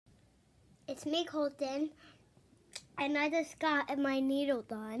it's me, Colton, and I just got my needle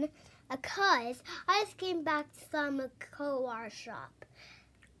done because I just came back from a car shop.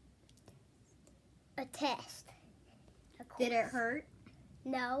 A test. Did it hurt?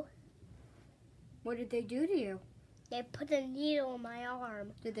 No. What did they do to you? They put a needle in my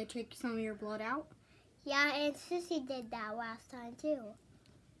arm. Did they take some of your blood out? Yeah, and Sissy did that last time too.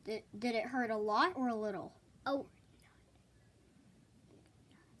 Did it hurt a lot or a little? Oh.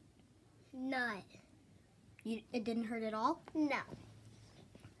 None. It didn't hurt at all? No.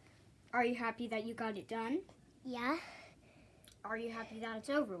 Are you happy that you got it done? Yeah. Are you happy that it's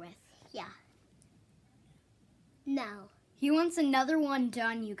over with? Yeah. No. He wants another one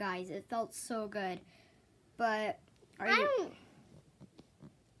done, you guys. It felt so good. But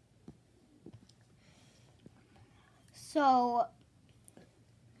So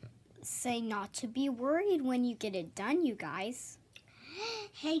say not to be worried when you get it done, you guys.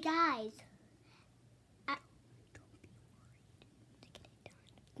 Hey guys.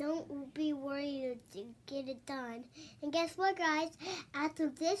 Don't be worried to get it done. And guess what, guys? After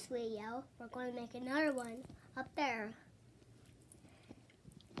this video, we're going to make another one up there.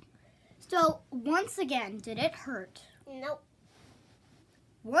 So, once again, did it hurt? Nope.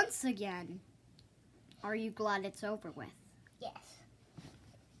 Once again, are you glad it's over with? Yes.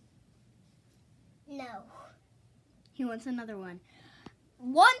 No. He wants another one.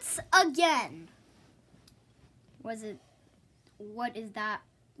 Once again. What is that?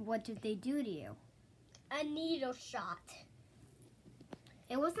 What did they do to you? A needle shot.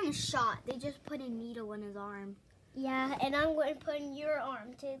 It wasn't a shot. They just put a needle in his arm. Yeah, and I'm going to put in your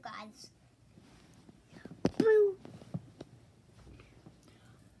arm too, guys.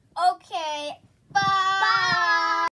 Okay.